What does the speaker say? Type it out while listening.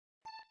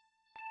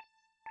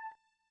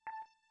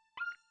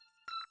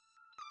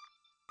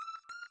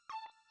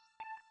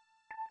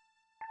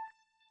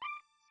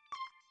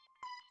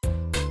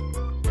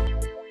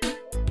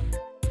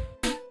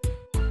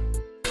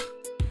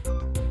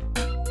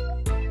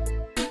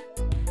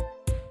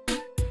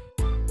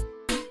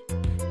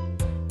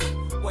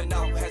with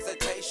no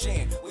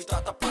hesitation. We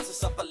start the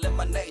process of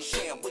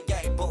elimination. We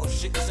ain't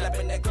bullshit,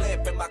 slapping that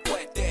clip in my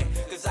cuete.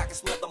 Cause I can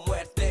smell the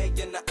muerte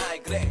in the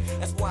aire.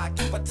 That's why I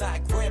keep a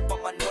tight grip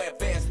on my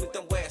nueves. With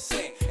them where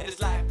sin. And it's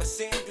life a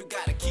sin, you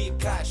gotta keep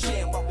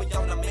caution. While we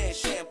on a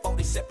mission,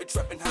 47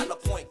 tripping, hollow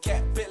point,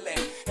 cat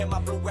feeling. And my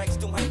blue racks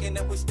still hanging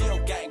and we still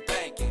gang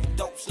banging.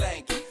 Don't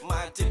slang it.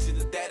 My intention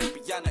is that it's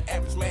beyond the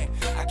average man.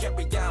 I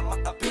carry on my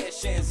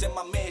ambitions and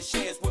my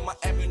missions with my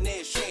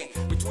ammunition.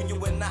 Between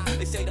you and I,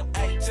 they say them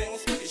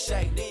 18s is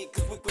shady,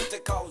 cause we quit the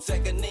cause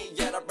agony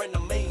at our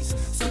enemies.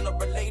 Sooner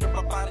or later,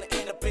 I finally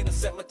end up in a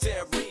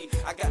cemetery.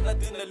 I got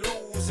nothing to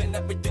lose and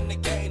everything to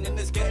gain in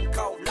this game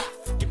called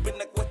life. Keeping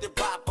the with the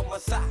vibe on my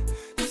side.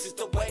 This is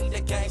the way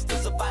the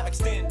gangsters survive.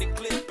 Extended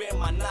clip in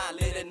my 9,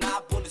 letting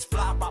our bullets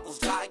fly. Rivals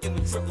die in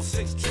the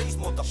 666 trees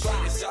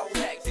multiply. It's so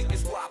hectic,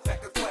 it's why I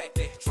pack a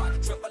credit. Try to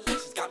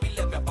tribulations, got me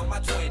living by my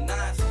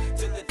 29s.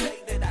 To the day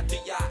that I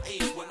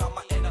DIE when all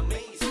my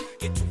enemies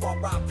get to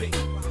RIP.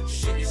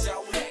 Shit is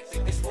so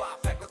hectic, it's why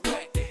I pack a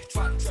credit.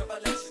 Try to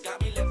tribulations,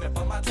 got me living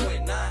by my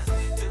 29s.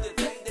 To the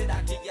day that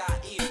I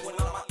DIE when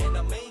all my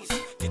enemies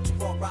get to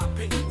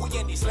RIP. We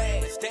in these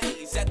last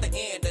days at the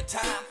end of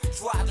time.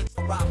 Try to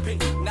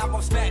RIP. Now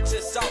I'm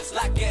snatching sauce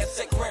like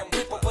acid grim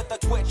reaper with a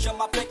twitch on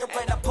my finger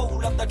and I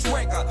pull up the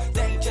trigger.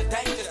 Danger,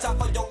 danger, time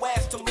for your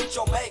ass to meet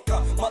your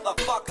maker,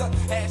 motherfucker.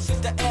 Ashes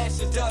to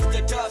ashes, dust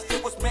to dust.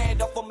 It was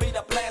manned up for me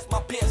to blast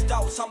my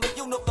pistols. Some of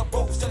you know the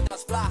rules and I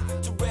fly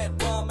to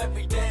red rum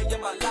every day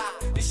in my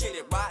life. This shit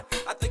ain't right.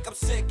 I think I'm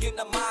sick in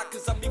the mind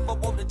cause I'm evil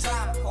all the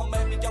time. Or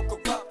maybe I'm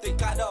corrupt, they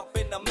got up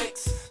in the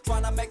mix.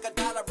 Trying to make $1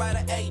 out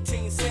of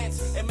 18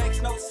 cents. It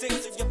makes no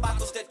sense in your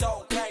bottles that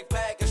don't gang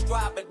bag and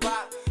strive and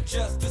ride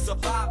just to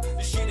survive.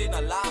 This shit ain't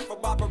alive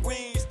from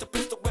robberies to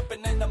pistol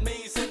whipping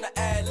enemies in the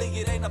alley.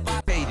 It ain't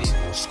about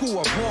School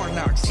of Hard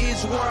Knocks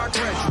is where I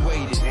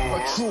graduated. A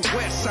true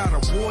West Sider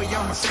boy,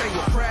 I'ma stay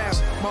with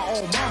craft. My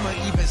own mama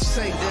even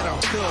say that I'm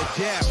thug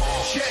gap.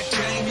 Check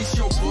game, it's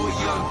your boy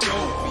Young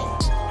Dopey.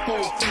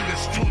 4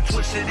 fingers, 2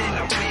 twisted in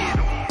the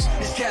middle.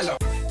 It's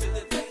California. To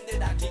the day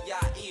that I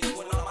DIE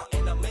when all my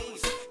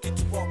enemies get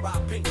to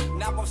RIP.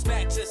 Now I'm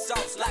snatching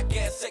sauce like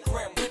acid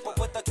grim reaper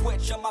with a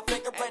twitch on my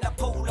finger and I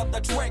pull up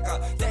the trigger.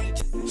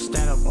 Danger.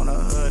 Stand up on the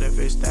hood if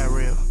it's that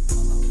real.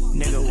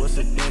 Nigga, what's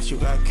the dance? You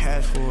got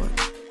cash for it.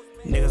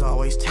 Niggas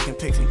always taking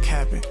pics and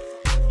capping.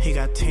 He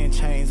got 10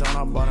 chains on,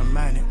 I bought a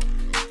magnet.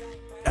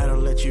 That'll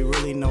let you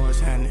really know it's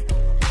happening.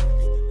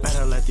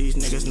 Better let these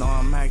niggas know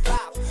I'm active.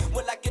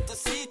 Will I get to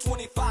see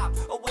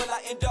 25? Or will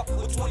I end up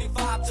with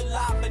 25 to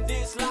life? In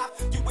this life,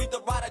 you either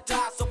ride or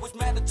die. So it's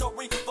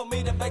mandatory for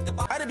me to make the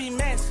I to be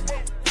messy,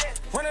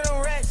 running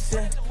on racks.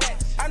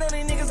 I know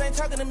these niggas ain't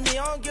talking to me,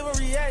 I don't give a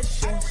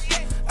reaction.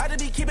 I to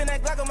be keeping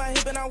that Glock on my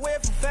hip and I wear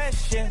it for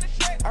fashion.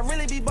 I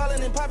really be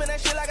ballin' and popping that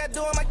shit like I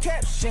do on my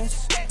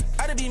captions.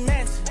 I to be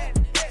messy,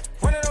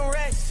 running on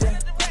racks.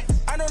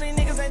 I know these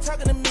niggas ain't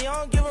talking to me, I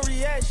don't give a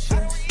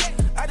reaction.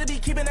 I to be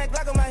keeping that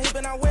Glock on my hip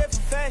and I wear it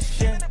for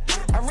fashion.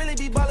 I really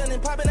be ballin'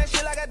 and popping that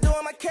shit like I do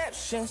on my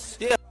captions.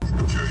 Yeah.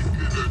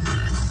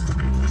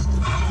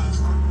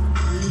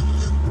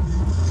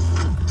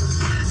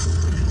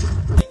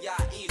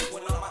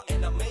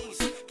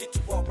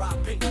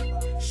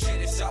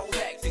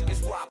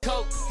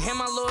 And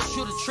my little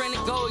shooter train to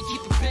go and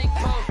keep a big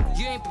pole.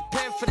 You ain't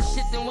prepared for the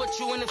shit, then what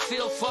you in the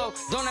field for?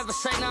 Don't ever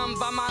say nothing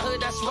about my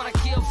hood, that's what I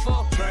kill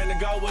for. Train to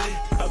go with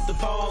it, up the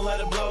pole, let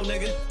it blow,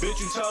 nigga. Bitch,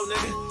 you told,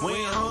 nigga. We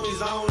ain't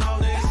homies, I don't know,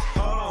 niggas.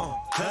 Hold on,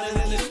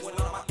 100 in this. When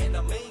all my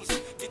enemies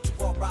get to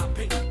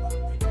RIP.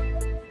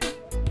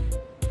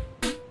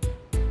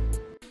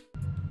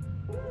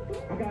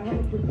 I got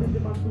 100%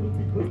 of my students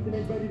be clipped and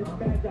they ready to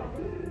spaz out.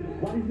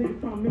 Why these niggas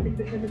trying to mimic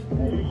the image of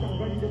lyrics,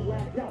 I'm ready to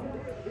lash out.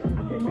 I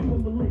came up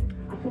with a list,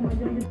 I told my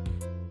youngest.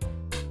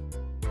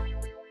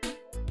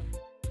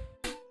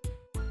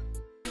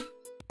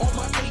 All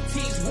my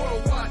 18s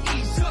worldwide,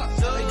 ease up.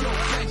 Hey, yo,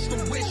 gangsta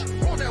wish,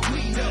 all that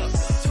weed up.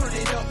 Turn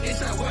it up, it's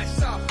that West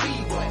Side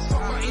fever.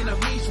 Fuck my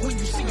enemies, when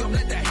you see them,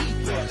 let that heat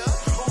bust.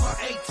 All my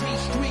 18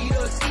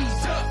 streeters,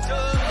 ease up.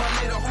 My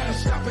little homies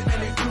stopping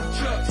and they group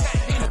chucks.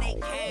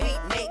 We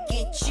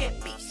making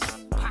chippies,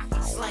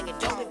 slanging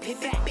dope and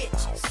pimping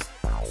bitches.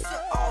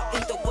 All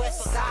in the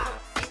West Side,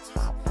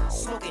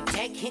 smoking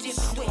dank, hitting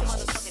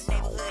switches.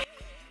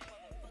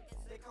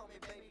 They call me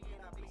baby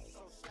and I be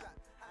so strapped.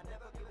 I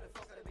never give a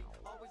fuck to be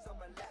always on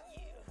my lap.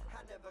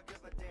 I never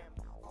give a damn.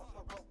 Off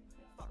my rope,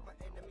 fuck my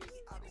enemies.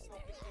 I be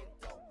smoking in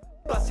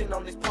dope. Busting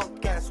on these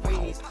punk ass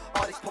weenies.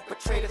 All these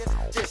perpetrators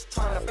just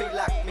trying to be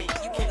like me.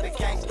 You keep the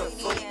gangster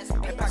food.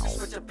 And pack a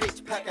switch a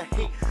bitch, pack a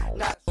heat.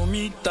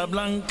 Palomita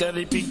blanca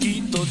de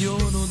piquito de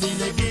oro,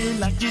 dile que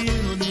la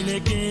quiero,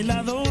 dile que la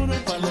adoro.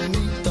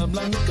 Palomita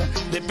blanca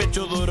de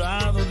pecho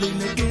dorado,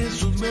 dile que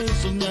sus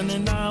besos me han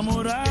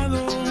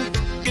enamorado.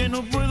 Que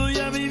no puedo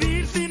ya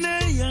vivir sin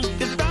ella,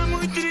 que está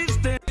muy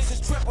triste. This is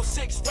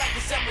 666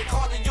 represent me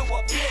calling you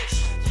a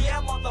bitch.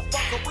 Yeah,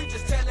 motherfucker, we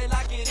just tell it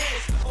like it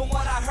is. From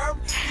what I heard,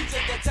 you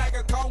did the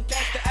tiger cone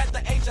gangster at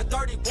the age of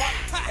 31.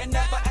 And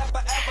never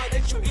ever ever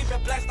did you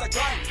even blast a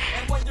gun.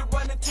 And when you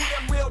run into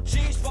them real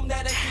G's from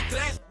that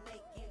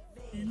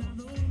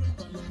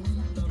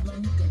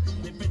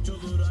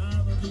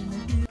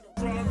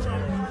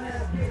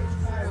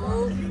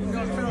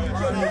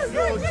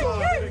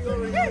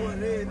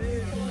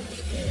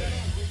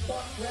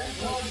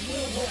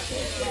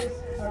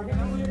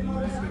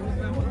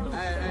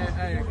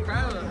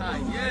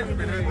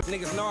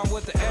Niggas know I'm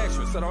with the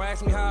extras, so don't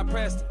ask me how I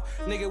pressed it.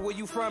 Nigga, where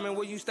you from and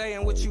where you stay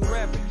and what you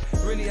rapping?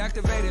 Really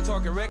activated,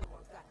 talking record.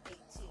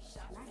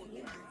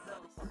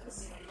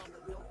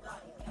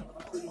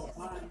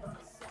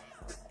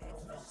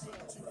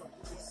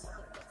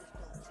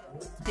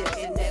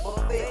 It never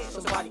fails.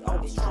 Somebody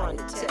always trying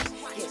to test.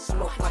 Get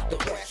smoked like the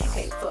rest. You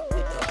can't fuck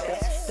with the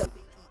best.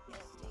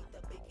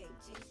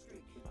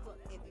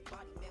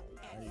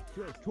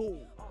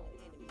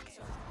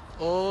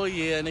 Oh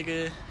yeah,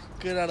 nigga.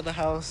 Good out of the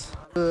house.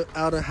 Good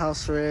out of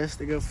house arrest.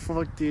 Nigga,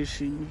 fuck this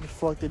shit. Nigga,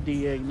 fuck the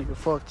DA. Nigga,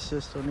 fuck the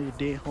system. Nigga,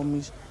 dead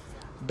homies.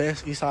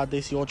 Best Eastside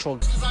this your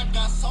choice. Cause I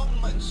got so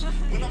much.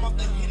 When I'm up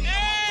the hitty, I'm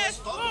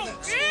up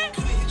the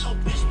couldn't hit your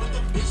bitch with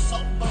the bitch so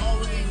bald.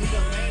 Really need a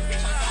man,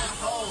 bitch. I got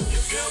hoes. You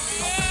feel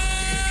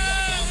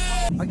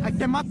me? I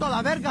te mato a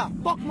la verga.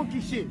 Fuck monkey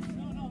shit.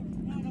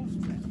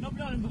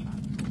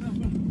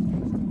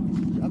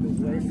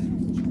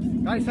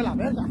 Cállese la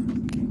verga.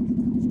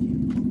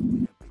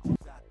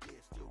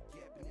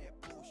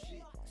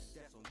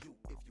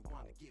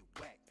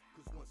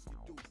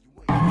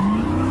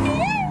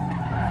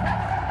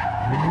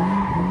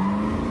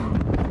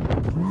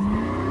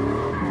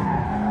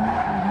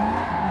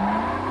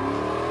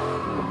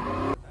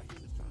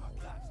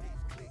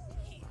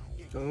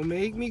 Don't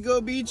make me go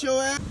beat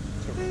your ass.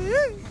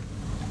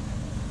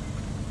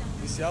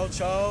 It's yo,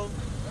 Cho.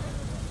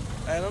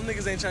 Hey, them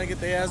niggas ain't trying to get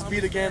their ass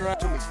beat again,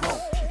 right?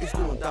 It's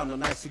going down the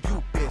night, so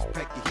you best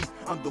pack your heat.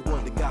 I'm the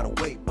one that got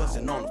away,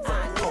 busting on the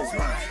front road.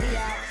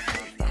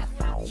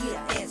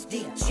 Yeah,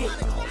 SDG.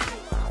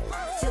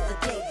 Till the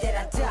day that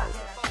I die,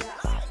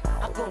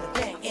 I'm gonna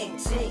bang 18.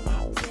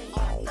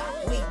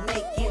 We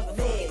make it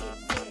big.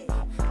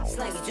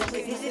 Slang it, jump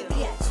in the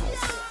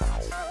bitches.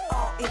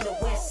 All in the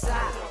west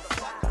side.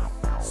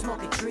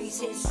 Smoking trees,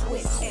 hit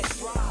switch.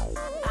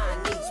 I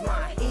need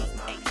my heat.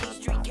 18th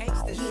Street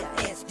gangsters.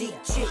 Yeah,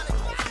 SDG.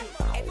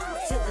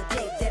 Till the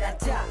day that I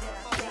die,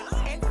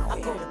 I'm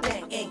gonna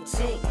bang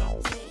 18.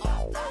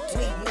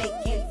 We make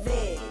it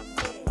big.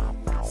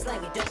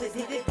 Slang it, dope,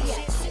 hit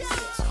bitches.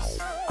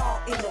 All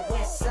in the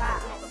west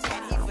side.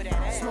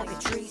 Smoking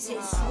trees,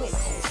 hit switch.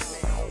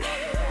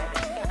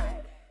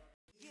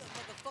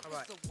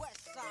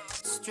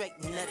 Straight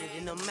nutted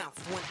in the mouth,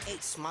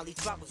 1-8, Smiley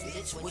droppers,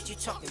 bitch, what you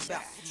talking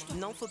about?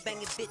 Known for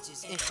banging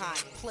bitches in high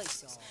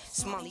places.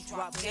 Smiley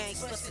drop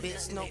gangsters,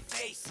 bitch, no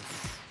faces.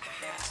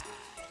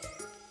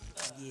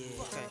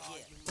 Yeah, okay.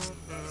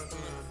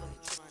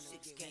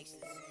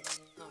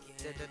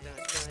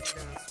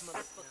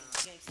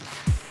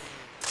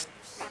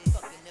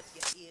 Fucking up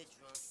your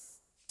eardrum.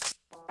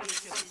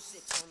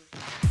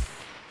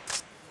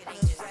 It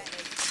ain't just that,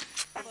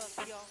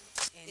 fuck y'all.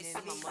 This is my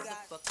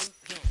motherfucking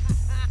gun.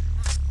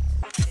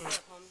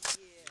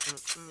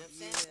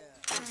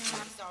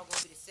 It's all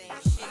gonna be the same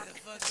shit.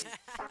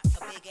 A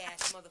big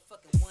ass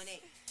motherfucking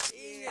 1-8.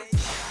 Yeah.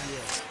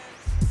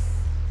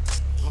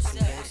 On some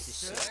gangster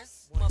shit.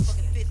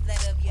 Motherfucking fifth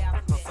letter of your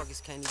alphabet.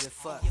 Motherfuckers can't even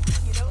fuck.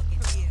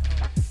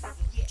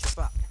 Trip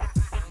up.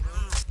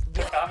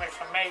 Coming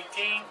from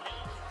 18.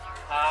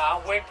 I'm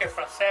wicked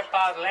from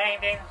Sepa's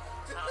Landing.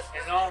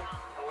 You know,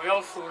 we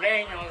all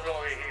sureños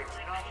over here,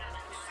 you know.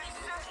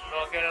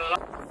 We'll get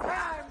along.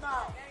 Time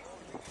out.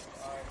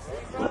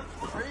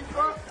 Where you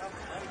from?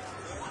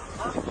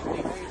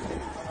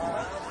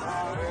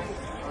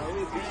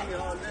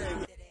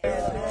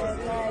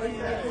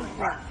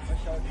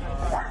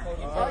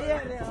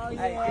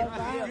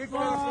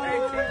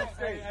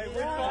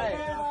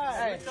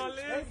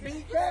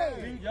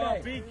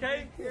 BK?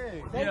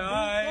 Yeah,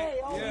 alright.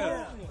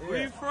 Yeah.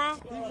 Where you from?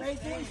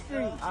 18th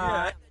Street.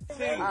 Alright.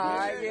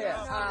 Alright, yeah.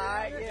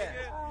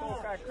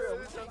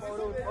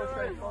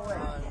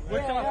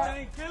 What y'all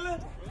saying, killer?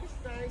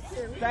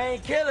 They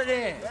ain't killer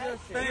then.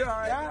 Stay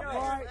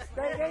alright.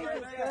 Stay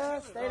dangerous,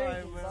 cuz. Stay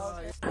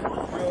dangerous.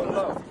 Real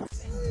low.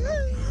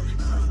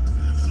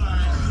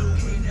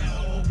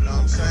 Know what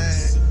I'm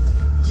saying?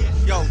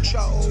 Yo,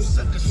 Cho.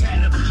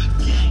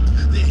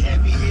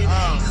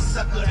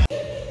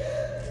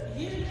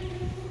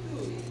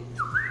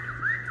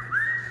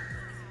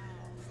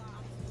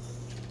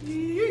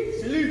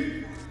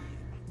 Salute.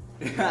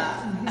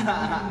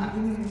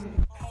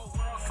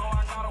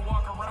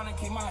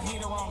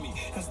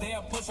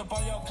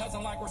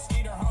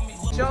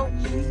 Joe,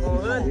 on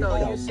hood though,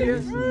 you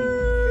serious?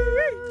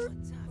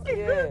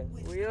 Yeah,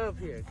 we up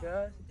here,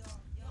 cuz.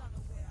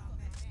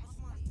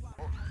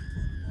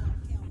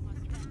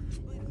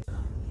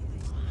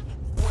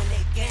 When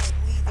they gang,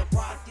 we the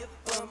rock, the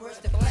bummers,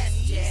 the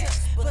blast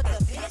jazz. But the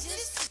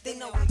bitches, they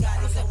know we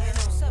got it, so we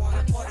don't want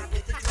to party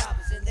with the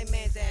droppers and they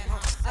man's at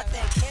home. I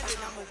thank Kevin,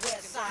 I'm a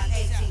west side,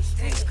 18th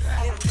Street.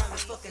 Every time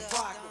it's fucking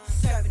rock,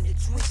 serving the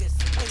tweakers.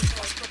 When you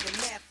start fucking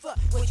mad, fuck,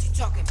 what you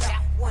talking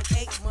about?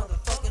 1-8,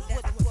 motherfucker,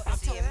 what the fuck, I'm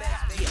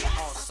TMS, baby. Yeah,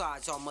 all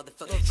sides, all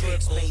motherfucking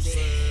tricks, baby.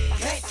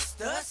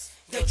 Gangsters,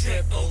 the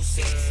triple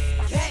six.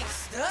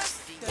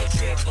 Gangsters, the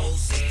triple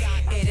six.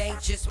 It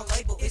ain't just my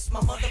label, it's my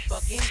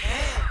motherfucking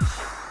gang.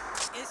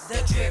 It's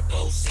the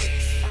triple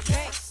six.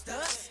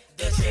 Gangsters,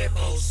 the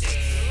triple six.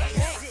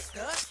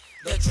 Gangsters,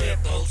 the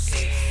triple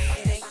six.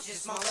 It ain't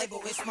just my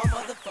label, it's my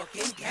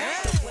motherfucking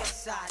gang. The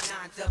West Side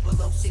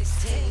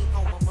 90016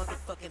 on my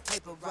motherfucking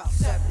paper route,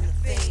 serving the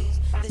fiends.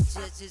 The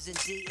judges and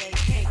DA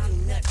can't do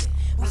nothing.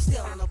 We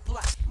still on the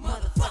block,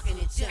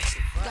 motherfucking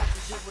injunction. Got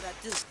to do what I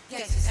do,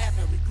 gangsters have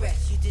no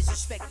regrets. You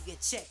disrespect, you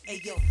get checked.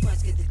 Hey yo,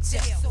 funds get the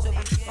check. So when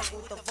you fuck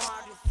with the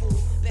Barrio fool,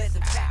 better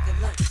pack a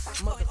lunch.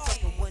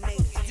 Motherfucking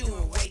 180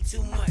 doing way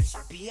too much.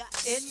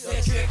 It's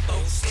the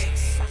triple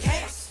six.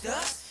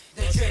 Gangsters,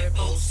 the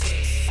triple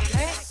six.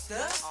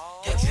 Gangsters,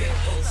 the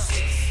triple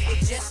six.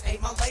 It just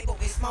ain't my label,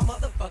 it's my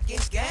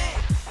motherfucking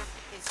gang.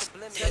 It's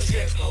the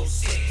triple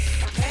six.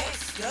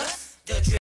 Gangsters, the triple